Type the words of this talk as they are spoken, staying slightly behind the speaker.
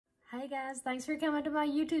Hey guys, thanks for coming to my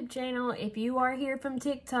YouTube channel. If you are here from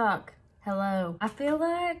TikTok, hello. I feel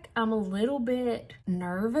like I'm a little bit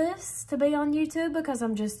nervous to be on YouTube because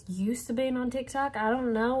I'm just used to being on TikTok. I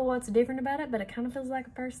don't know what's different about it, but it kind of feels like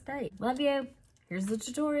a first date. Love you. Here's the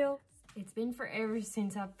tutorial. It's been forever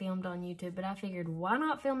since I've filmed on YouTube, but I figured why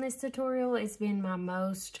not film this tutorial? It's been my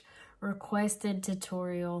most requested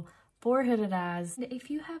tutorial for hooded eyes. If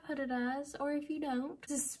you have hooded eyes, or if you don't,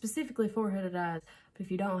 this is specifically for hooded eyes, but if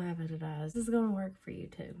you don't have hooded eyes, this is gonna work for you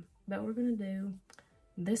too. But we're gonna do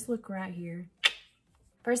this look right here.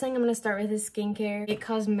 First thing I'm gonna start with is skincare. It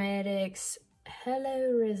Cosmetics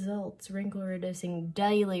Hello Results Wrinkle Reducing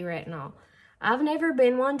Daily Retinol. I've never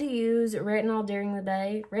been one to use retinol during the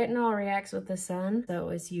day. Retinol reacts with the sun, so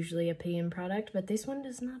it's usually a PM product, but this one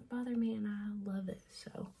does not bother me and I love it,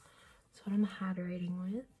 so that's what I'm hydrating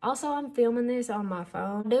with. Also, I'm filming this on my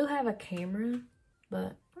phone. I do have a camera,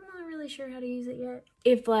 but I'm not really sure how to use it yet.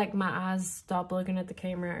 If like my eyes stop looking at the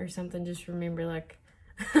camera or something, just remember like,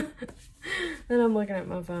 then I'm looking at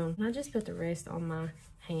my phone. I just put the rest on my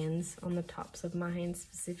hands, on the tops of my hands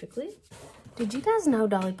specifically. Did you guys know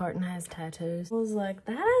Dolly Parton has tattoos? I was like,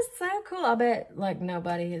 that is so cool. I bet like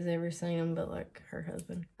nobody has ever seen them but like her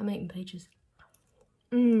husband. I'm eating peaches.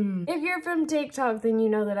 If you're from TikTok, then you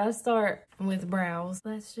know that I start with brows.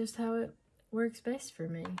 That's just how it works best for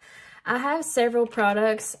me. I have several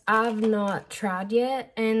products I've not tried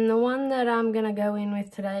yet, and the one that I'm gonna go in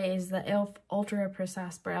with today is the e.l.f. Ultra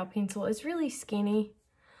Precise Brow Pencil. It's really skinny,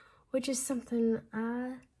 which is something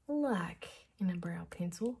I like in a brow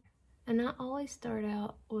pencil. And I always start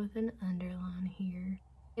out with an underline here.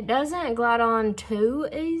 It doesn't glide on too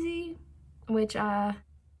easy, which I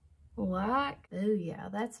like. Oh yeah,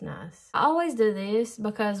 that's nice. I always do this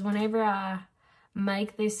because whenever I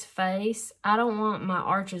make this face, I don't want my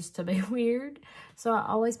arches to be weird. So I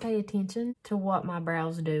always pay attention to what my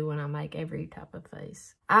brows do when I make every type of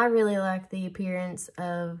face. I really like the appearance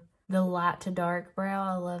of the light to dark brow.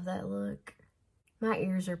 I love that look. My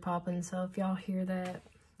ears are popping, so if y'all hear that,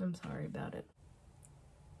 I'm sorry about it.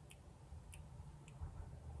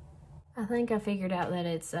 I think I figured out that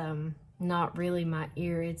it's not really my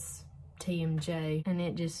ear, it's TMJ, and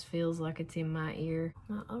it just feels like it's in my ear.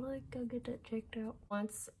 I'll go get that checked out.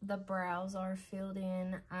 Once the brows are filled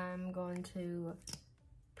in, I'm going to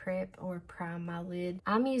prep or prime my lid.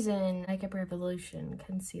 I'm using Makeup Revolution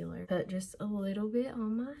concealer. Put just a little bit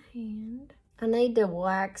on my hand. I need to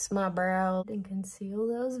wax my brow and conceal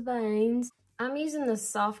those veins. I'm using the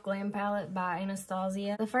Soft Glam palette by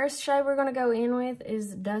Anastasia. The first shade we're gonna go in with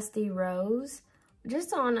is Dusty Rose.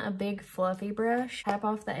 Just on a big fluffy brush, tap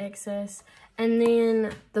off the excess. And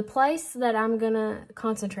then the place that I'm gonna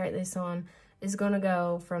concentrate this on is gonna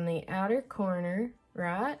go from the outer corner,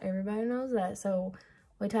 right? Everybody knows that. So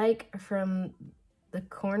we take from the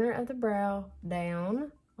corner of the brow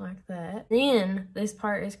down like that. Then this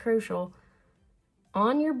part is crucial.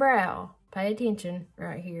 On your brow, pay attention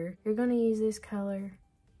right here. You're gonna use this color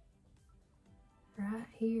right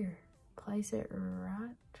here. Place it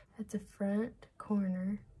right at the front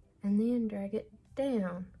corner and then drag it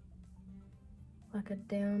down like a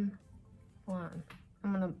down line.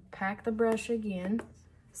 I'm gonna pack the brush again,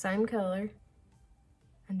 same color,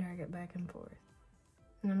 and drag it back and forth.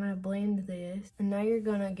 And I'm gonna blend this, and now you're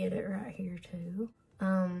gonna get it right here too.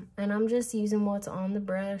 And I'm just using what's on the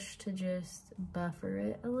brush to just buffer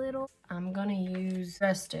it a little. I'm gonna use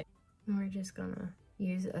Rustic, and we're just gonna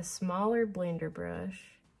use a smaller blender brush.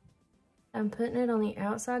 I'm putting it on the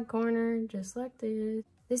outside corner, just like this.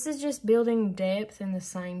 This is just building depth in the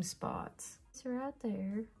same spots. It's right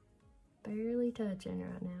there, barely touching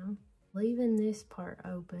right now. Leaving this part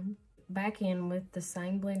open. Back in with the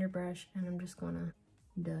same blender brush, and I'm just gonna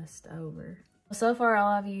dust over. So far,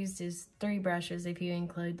 all I've used is 3 brushes, if you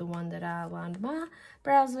include the one that I lined my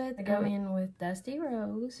brows with. I go in with Dusty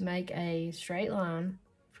Rose. Make a straight line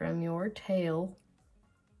from your tail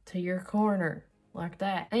to your corner, like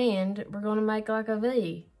that. And we're gonna make like a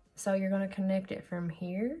V. So you're gonna connect it from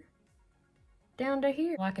here down to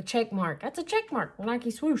here, like a check mark. That's a check mark,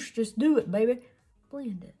 Nike swoosh, just do it, baby.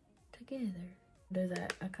 Blend it together. Do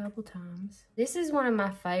that a couple times. This is one of my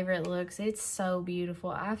favorite looks. It's so beautiful.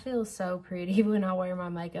 I feel so pretty when I wear my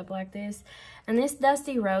makeup like this. And this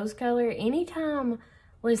Dusty Rose color, anytime,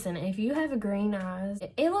 listen, if you have green eyes,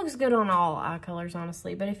 it looks good on all eye colors,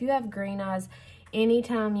 honestly, but if you have green eyes,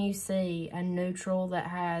 anytime you see a neutral that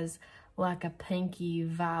has like a pinky,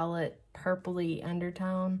 violet, purpley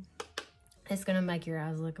undertone, it's gonna make your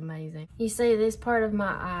eyes look amazing. You see this part of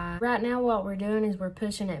my eye. Right now what we're doing is we're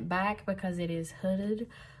pushing it back because it is hooded.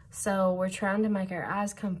 So we're trying to make our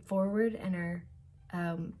eyes come forward and our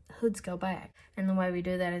hoods go back. And the way we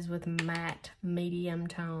do that is with matte medium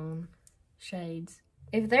tone shades.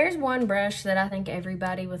 If there's one brush that I think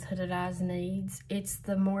everybody with hooded eyes needs, it's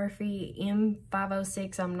the Morphe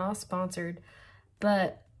M506. I'm not sponsored,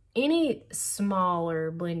 but any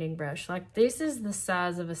smaller blending brush, like this is the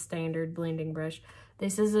size of a standard blending brush.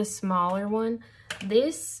 This is a smaller one.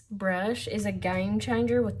 This brush is a game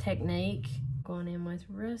changer with technique. Going in with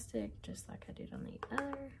rustic, just like I did on the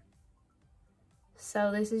other.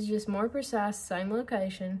 So this is just more precise, same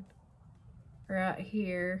location, right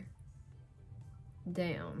here,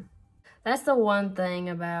 down. That's the one thing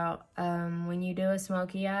about when you do a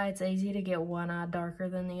smoky eye, it's easy to get one eye darker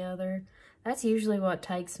than the other. That's usually what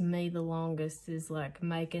takes me the longest, is like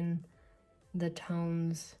making the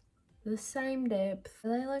tones the same depth. Do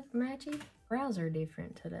they look matchy? Brows are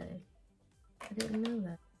different today. I didn't know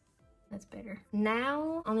that. That's better.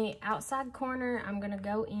 Now, on the outside corner, I'm gonna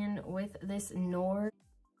go in with this Nord,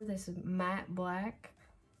 this matte black,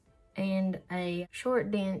 and a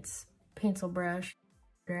short, dense pencil brush.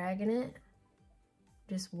 Dragging it.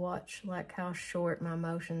 Just watch like how short my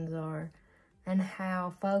motions are and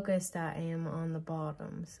how focused I am on the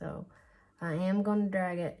bottom. So I am going to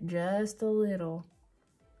drag it just a little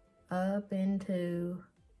up into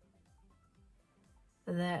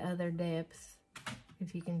that other depth,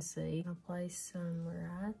 if you can see. I'll place some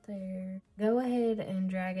right there. Go ahead and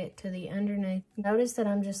drag it to the underneath. Notice that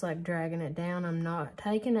I'm just like dragging it down. I'm not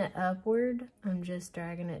taking it upward. I'm just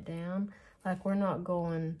dragging it down. Like we're not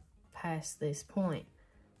going past this point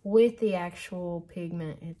with the actual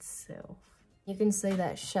pigment itself. You can see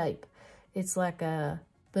that shape. It's like a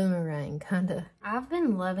boomerang, kinda. I've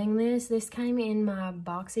been loving this. This came in my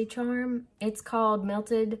BoxyCharm. It's called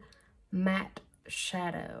Melted Matte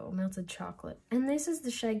Shadow, Melted Chocolate. And this is the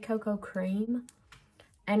shade Cocoa Cream.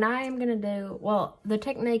 And I am gonna do, well, the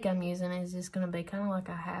technique I'm using is just gonna be kind of like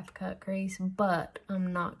a half cut crease, but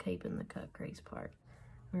I'm not keeping the cut crease part.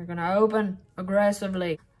 We're gonna open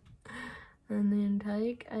aggressively. And then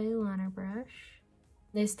take a liner brush.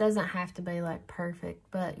 This doesn't have to be like perfect,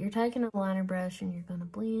 but you're taking a liner brush and you're gonna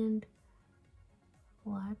blend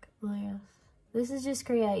like this. This is just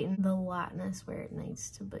creating the lightness where it needs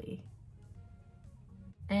to be.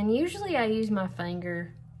 And usually I use my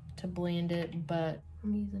finger to blend it, but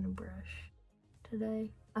I'm using a brush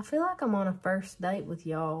today. I feel like I'm on a first date with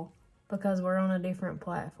y'all because we're on a different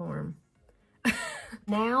platform.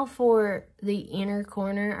 Now for the inner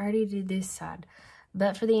corner, I already did this side,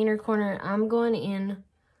 but for the inner corner, I'm going in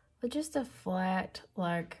with just a flat,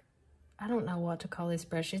 like, I don't know what to call this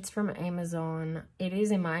brush. It's from Amazon. It is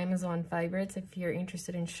in my Amazon favorites. If you're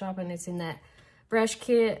interested in shopping, it's in that brush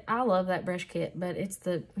kit. I love that brush kit, but it's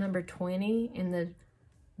the number 20 in the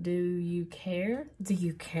Do You Care? Do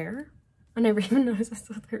You Care? I never even noticed that's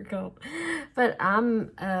what they're called. But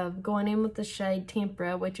I'm going in with the shade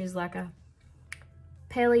Tempera, which is like a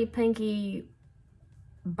paley pinky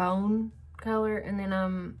bone color, and then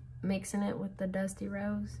I'm mixing it with the Dusty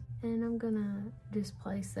Rose, and I'm gonna just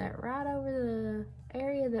place that right over the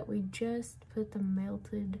area that we just put the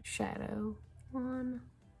melted shadow on.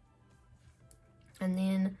 And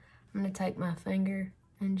then I'm gonna take my finger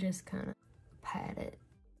and just kind of pat it.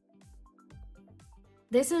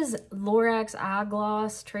 This is Lorax Eye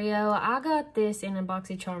Gloss Trio. I got this in a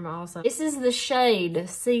BoxyCharm also. This is the shade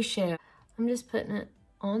Seashell. I'm just putting it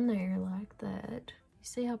on there like that. You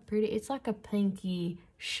see how pretty? It's like a pinky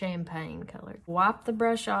champagne color. Wipe the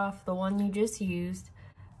brush off, the one you just used,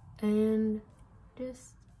 and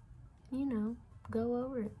just, you know, go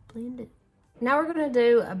over it, blend it. Now we're gonna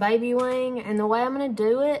do a baby wing, and the way I'm gonna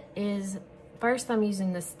do it is, first I'm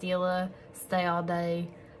using the Stila Stay All Day.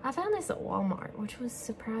 I found this at Walmart, which was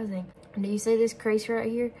surprising. And do you see this crease right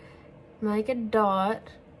here? Make a dot.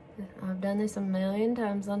 I've done this a million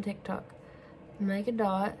times on TikTok. Make a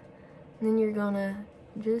dot, and then you're gonna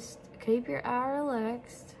just keep your eye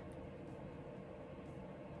relaxed.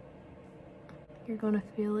 You're gonna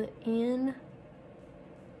fill it in.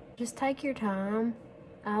 Just take your time.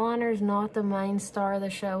 Eyeliner is not the main star of the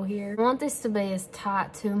show here. I want this to be as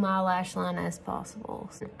tight to my lash line as possible.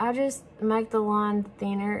 So I just make the line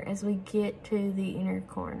thinner as we get to the inner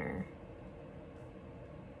corner.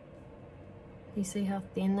 You see how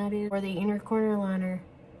thin that is? For the inner corner liner,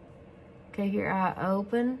 keep your eye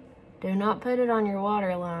open. Do not put it on your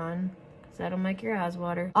waterline, because that'll make your eyes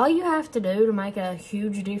water. All you have to do to make a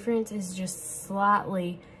huge difference is just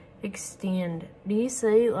slightly extend. Do you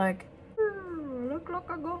see, like, look like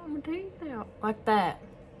I got my teeth out. Like that.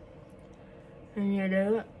 And you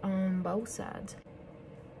do it on both sides.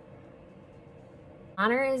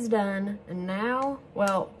 Liner is done, and now,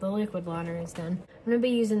 well, the liquid liner is done. I'm gonna be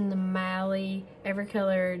using the Mally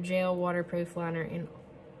Evercolor Gel Waterproof Liner in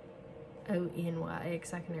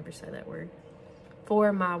ONYX, I can never say that word,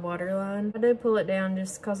 for my waterline. I do pull it down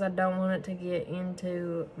just because I don't want it to get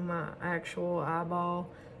into my actual eyeball.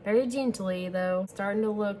 Very gently though, starting to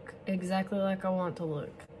look exactly like I want to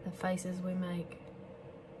look. The faces we make.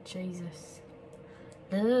 Jesus.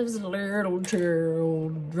 Loves little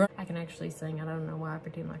children. I can actually sing. I don't know why I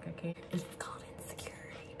pretend like I can't. It's called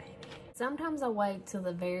insecurity, baby. Sometimes I wait till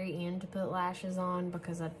the very end to put lashes on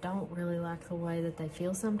because I don't really like the way that they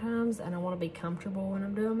feel sometimes, and I want to be comfortable when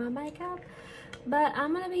I'm doing my makeup. But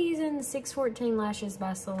I'm going to be using 614 lashes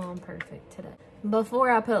by Salon Perfect today.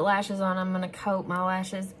 Before I put lashes on, I'm going to coat my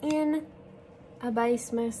lashes in a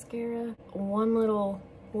base mascara. One little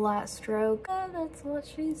light stroke. Oh, that's what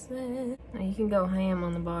she said. Now you can go ham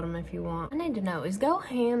on the bottom if you want. I need to know, is go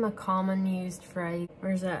ham a common used phrase,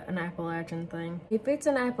 or is that an Appalachian thing? If it's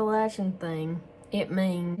an Appalachian thing, it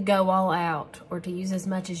means go all out, or to use as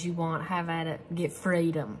much as you want, have at it, get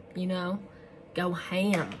freedom, you know? Go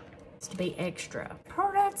ham. It's to be extra.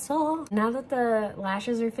 Pretzel. Now that the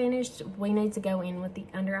lashes are finished, we need to go in with the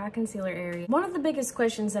under eye concealer area. One of the biggest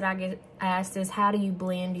questions that I get asked is, how do you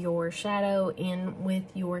blend your shadow in with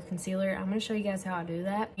your concealer? I'm going to show you guys how I do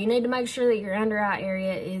that. You need to make sure that your under eye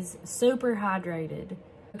area is super hydrated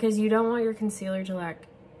because you don't want your concealer to like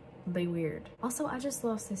be weird. Also, I just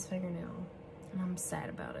lost this fingernail and I'm sad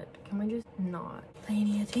about it. Can we just not pay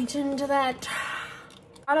any attention to that?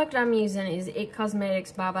 Product I'm using is IT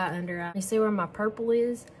Cosmetics Bye Bye Under Eye. You see where my purple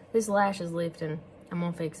is? This lash is lifting. I'm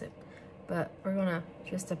gonna fix it. But we're gonna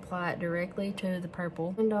just apply it directly to the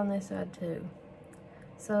purple. And on this side too.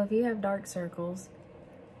 So if you have dark circles,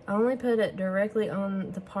 only put it directly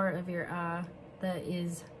on the part of your eye that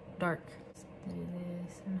is dark. Let's do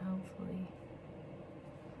this and hopefully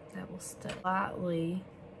that will stay. Slightly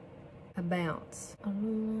a bounce. All I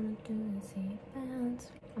wanna do is see it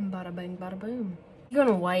bounce. And bada bang, bada boom. You're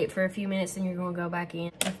gonna wait for a few minutes and you're gonna go back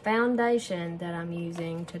in. The foundation that I'm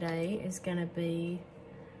using today is gonna be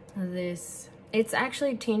this. It's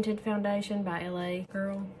actually tinted foundation by LA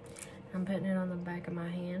Girl. I'm putting it on the back of my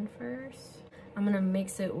hand first. I'm gonna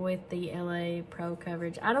mix it with the LA Pro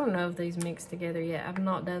Coverage. I don't know if these mix together yet. I've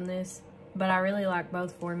not done this, but I really like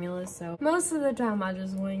both formulas, so most of the time I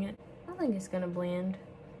just wing it. I think it's gonna blend.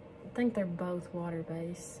 I think they're both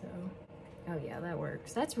water-based, so. Oh yeah, that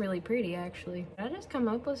works. That's really pretty, actually. Did I just come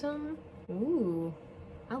up with something? Ooh,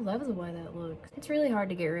 I love the way that looks. It's really hard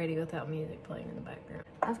to get ready without music playing in the background.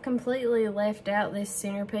 I've completely left out this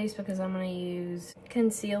centerpiece because I'm gonna use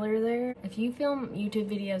concealer there. If you film YouTube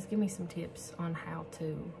videos, give me some tips on how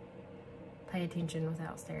to pay attention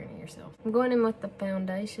without staring at yourself. I'm going in with the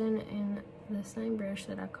foundation and the same brush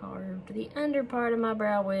that I carved the under part of my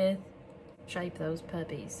brow with. Shape those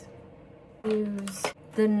puppies. Use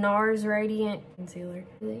the NARS Radiant Concealer.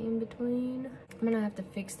 The in between. I'm gonna have to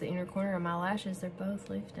fix the inner corner of my lashes. They're both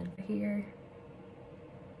lifting. Here.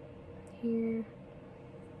 Here.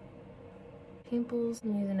 Pimples.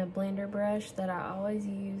 I'm using a blender brush that I always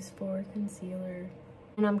use for concealer.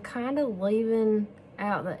 And I'm kind of leaving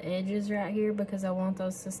out the edges right here because I want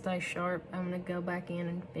those to stay sharp. I'm gonna go back in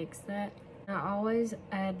and fix that. I always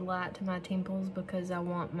add light to my temples because I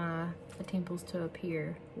want the temples to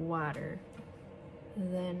appear wider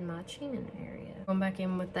than my chin area. Going back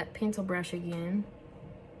in with that pencil brush again.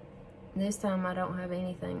 This time I don't have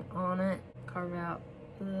anything on it. Carve out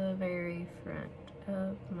the very front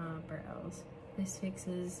of my brows. This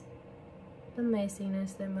fixes the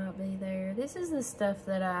messiness that might be there. This is the stuff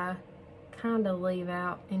that I kind of leave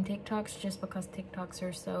out in TikToks just because TikToks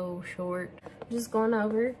are so short. I'm just going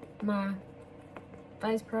over my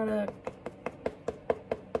face product.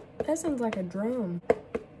 That sounds like a drum.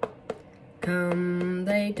 Come,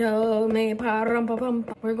 they told me, pa-rum-pa-pum.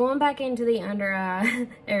 We're going back into the under eye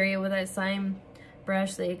area with that same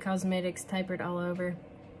brush that IT Cosmetics tapered all over.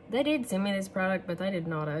 They did send me this product, but they did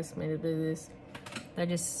not ask me to do this. They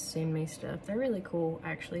just send me stuff. They're really cool,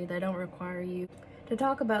 actually. They don't require you to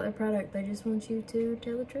talk about their product. They just want you to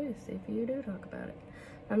tell the truth if you do talk about it.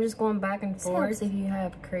 I'm just going back and forth if you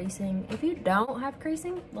have creasing. If you don't have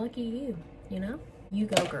creasing, lucky you know? You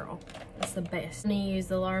go, girl. That's the best. I'm gonna use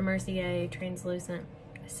the Laura Mercier translucent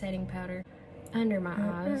setting powder under my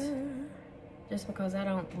eyes, just because I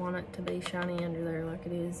don't want it to be shiny under there like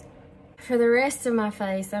it is. For the rest of my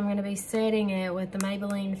face, I'm gonna be setting it with the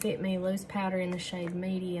Maybelline Fit Me loose powder in the shade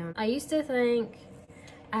Medium. I used to think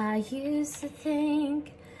I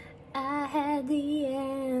had the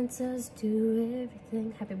answers to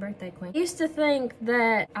everything. Happy birthday, Queen. I used to think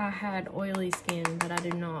that I had oily skin, but I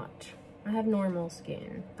do not. I have normal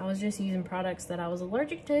skin. I was just using products that I was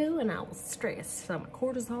allergic to and I was stressed. So my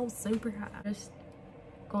cortisol was super high. Just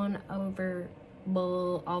going over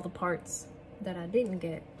all the parts that I didn't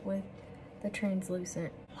get with the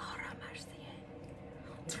translucent.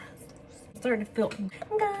 Started to feel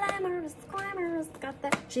glamorous, got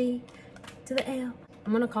that G to the L.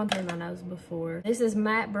 I'm gonna contour my nose before. This is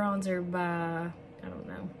matte bronzer by, I don't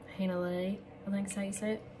know, Hanalei, I think is how you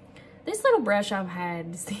say it. This little brush I've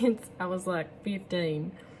had since I was like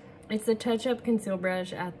 15. It's the Touch Up Conceal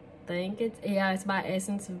Brush. I think it's by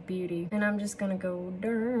Essence of Beauty. And I'm just gonna go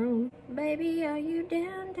down. Baby, are you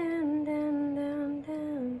down, down, down, down,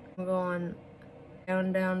 down? I'm going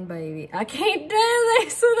down, down, baby. I can't do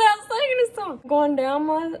this without singing a song. I'm going down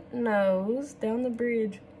my nose, down the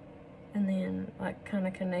bridge, and then like kind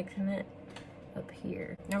of connecting it up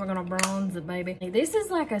here. Now we're gonna bronze it, baby. This is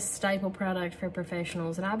like a staple product for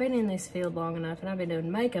professionals, and I've been in this field long enough, and I've been doing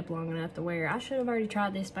makeup long enough to where I should have already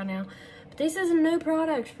tried this by now, but this is a new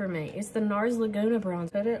product for me. It's the NARS Laguna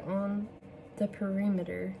bronze. Put it on the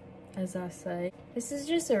perimeter, as I say. This is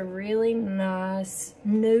just a really nice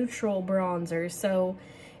neutral bronzer, so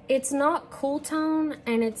it's not cool tone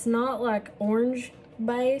and it's not like orange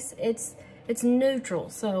base. It's neutral,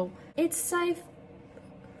 so it's safe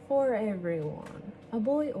for everyone, a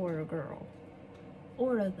boy or a girl,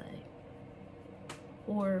 or a they,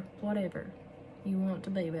 or whatever you want to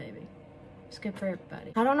be, baby. It's good for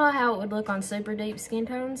everybody. I don't know how it would look on super deep skin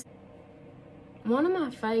tones. One of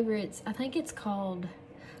my favorites, I think it's called,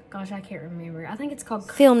 gosh, I can't remember. I think it's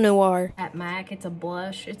called Film Noir at MAC. It's a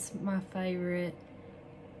blush. It's my favorite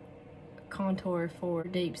contour for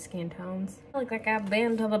deep skin tones. I look like I've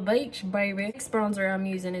been to the beach, baby. Next bronzer I'm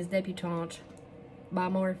using is Debutante by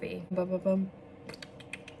Morphe.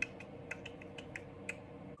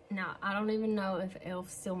 Now, I don't even know if e.l.f.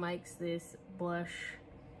 still makes this blush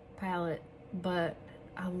palette, but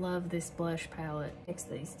I love this blush palette. Mix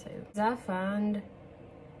these two. I find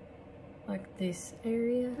like this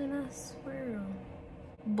area and I swirl.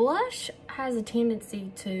 Blush has a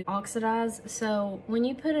tendency to oxidize, so when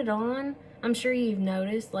you put it on, I'm sure you've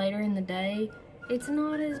noticed later in the day, it's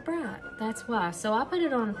not as bright. That's why. So I put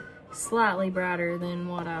it on slightly brighter than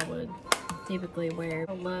what I would typically wear.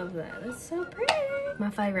 I love that. That's so pretty. My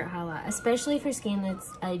favorite highlight, especially for skin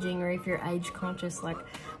that's aging or if you're age conscious. Like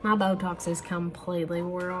my Botox is completely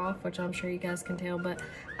wore off, which I'm sure you guys can tell, but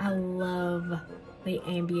I love the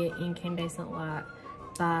Ambient Incandescent Light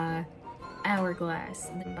by Hourglass.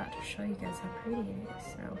 And I'm about to show you guys how pretty it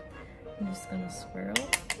is. So I'm just gonna swirl.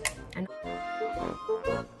 And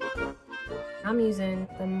I'm using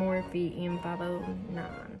the Morphe M509.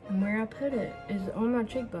 And where I put it is on my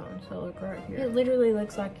cheekbone. So look right here. It literally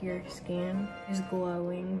looks like your skin is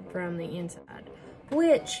glowing from the inside,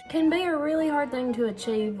 which can be a really hard thing to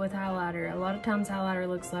achieve with highlighter. A lot of times highlighter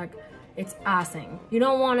looks like it's icing. You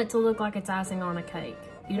don't want it to look like it's icing on a cake.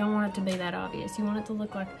 You don't want it to be that obvious. You want it to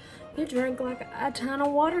look like you drank like a ton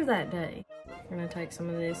of water that day. We're gonna take some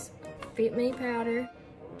of this Fit Me powder,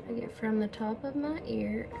 take it from the top of my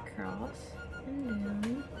ear across and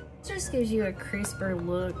down. It just gives you a crisper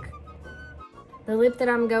look. The lip that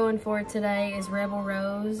I'm going for today is Rebel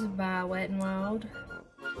Rose by Wet n Wild.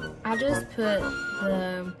 I just put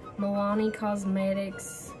the Milani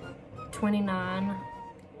Cosmetics 29,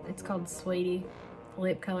 it's called Sweetie,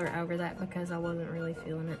 lip color over that because I wasn't really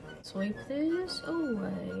feeling it. Sweep this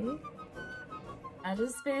away. I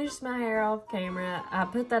just finished my hair off camera. I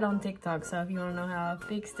put that on TikTok, so if you want to know how I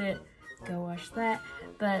fixed it, go watch that.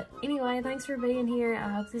 But anyway, thanks for being here. I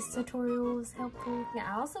hope this tutorial was helpful. Yeah,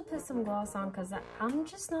 I also put some gloss on because I'm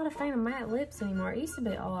just not a fan of matte lips anymore. It used to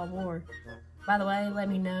be all I wore. By the way, let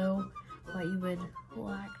me know what you would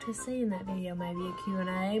like to see in that video. Maybe a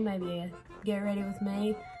Q&A, maybe a get ready with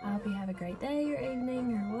me. I hope you have a great day or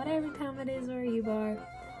evening or whatever time it is where you are.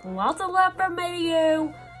 Lots of love from me to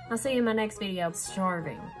you. I'll see you in my next video. I'm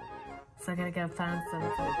starving, so I gotta go find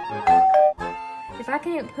something. If I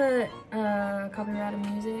can't put copyrighted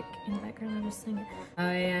music in the background, I'll just sing it.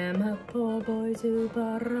 I am a poor boy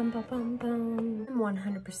super rum pa pum pum. I'm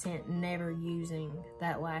 100% never using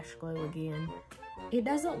that lash glue again. It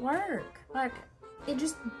doesn't work. Like, it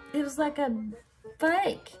was like a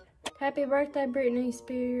fake. Happy birthday, Britney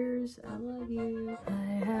Spears. I love you.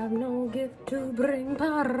 I have no gift to bring.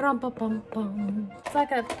 Pa rum pa pum pum. It's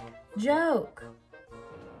like a joke.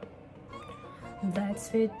 That's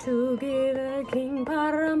fit to give a king.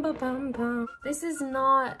 Pa-rum-pa-pum-pum. This is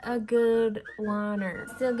not a good liner.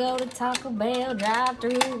 Still go to Taco Bell, drive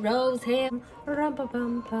through Rose Hill.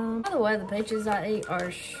 Rum-pa-pum-pum. By the way, the peaches I eat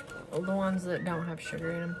are the ones that don't have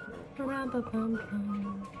sugar in them.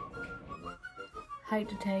 Rum-pa-pum-pum. hate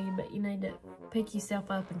to tell you, but you need to pick yourself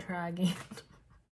up and try again.